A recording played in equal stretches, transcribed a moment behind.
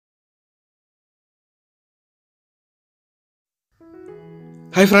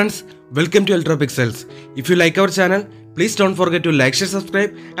Hi friends, welcome to Ultra Pixels. If you like our channel, please don't forget to like, share,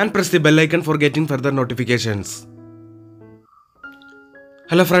 subscribe and press the bell icon for getting further notifications.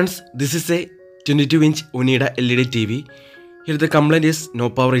 Hello friends, this is a 22-inch Onida LED TV. Here the complaint is no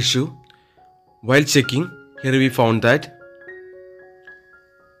power issue. While checking, here we found that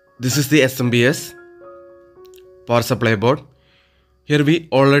this is the Smps power supply board. Here we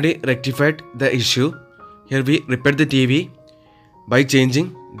already rectified the issue. Here we repaired the TV by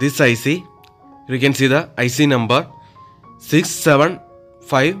changing this IC. You can see the IC number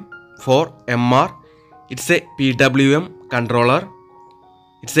 6754MR. It's a PWM controller.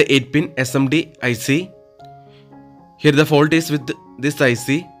 It's a 8-pin SMD IC. Here the fault is with this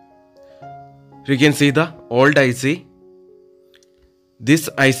IC. You can see the old IC. This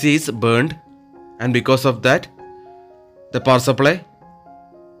IC is burned, and because of that the power supply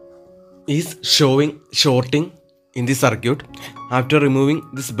is showing shorting in the circuit. After removing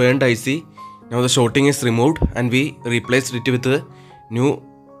this burned IC, now the shorting is removed and we replaced it with a new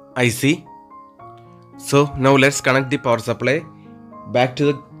IC. So now let's connect the power supply back to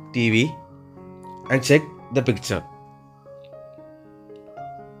the TV and check the picture.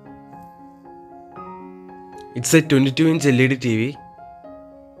 It's a 22-inch LED TV.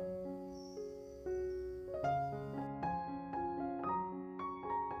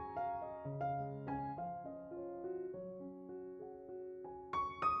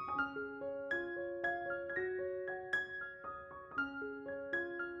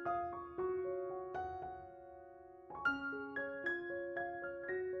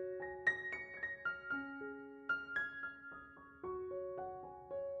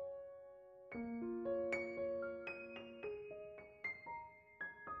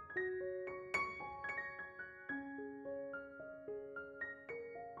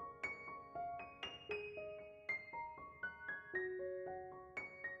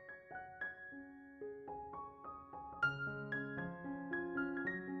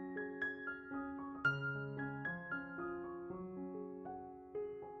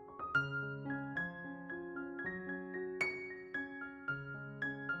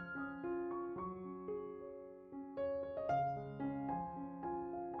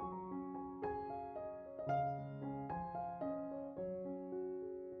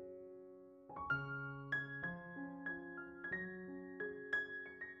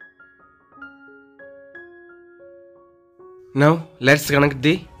 Now let's connect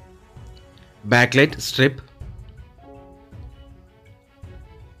the backlight strip.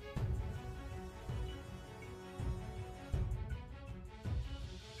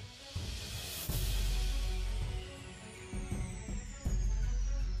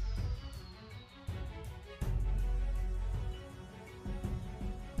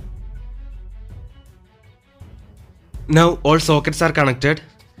 Now all sockets are connected.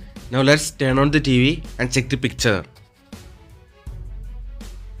 Now let's turn on the TV and check the picture.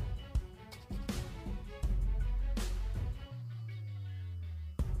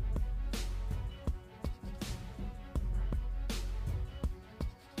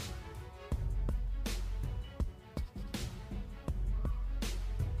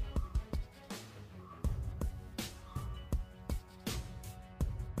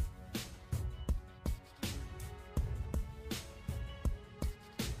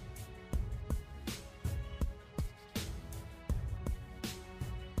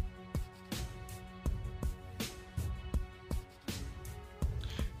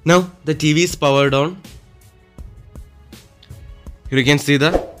 Now the TV is powered on. Here you can see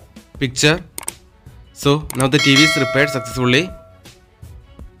the picture. So now the TV is repaired successfully.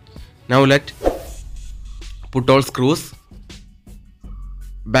 Now let's put all screws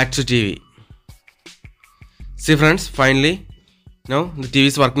back to TV. See friends, finally now the TV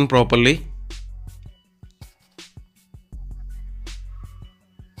is working properly.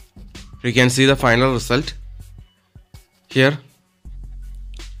 You can see the final result here.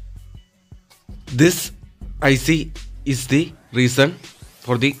 This IC is the reason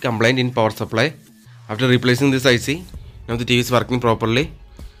for the complaint in power supply. After replacing this IC, now the TV is working properly.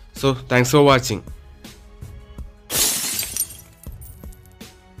 So thanks for watching.